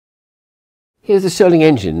Here's the Stirling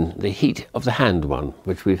engine, the heat of the hand one,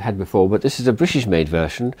 which we've had before, but this is a British-made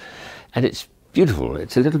version, and it's beautiful.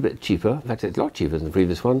 It's a little bit cheaper. In fact, it's a lot cheaper than the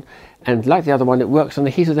previous one. And like the other one, it works on the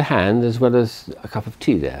heat of the hand as well as a cup of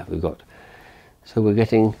tea there we've got. So we're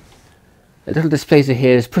getting a little displacer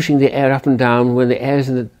here is pushing the air up and down. When the air is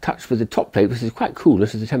in touch with the top plate, which is quite cool,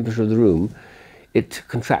 this is the temperature of the room, it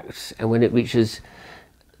contracts, and when it reaches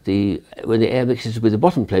when the air mixes with the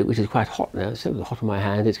bottom plate, which is quite hot now, it's so hot on my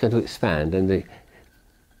hand, it's going to expand, and the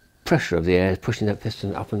pressure of the air is pushing that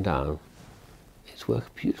piston up and down. It's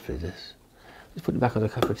worked beautifully, this. Let's put it back on a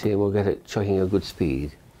cup of tea and we'll get it chugging a good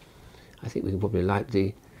speed. I think we can probably light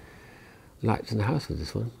the lights in the house with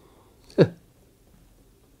this one.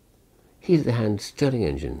 Heat of the hand Stirling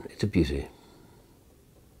engine, it's a beauty.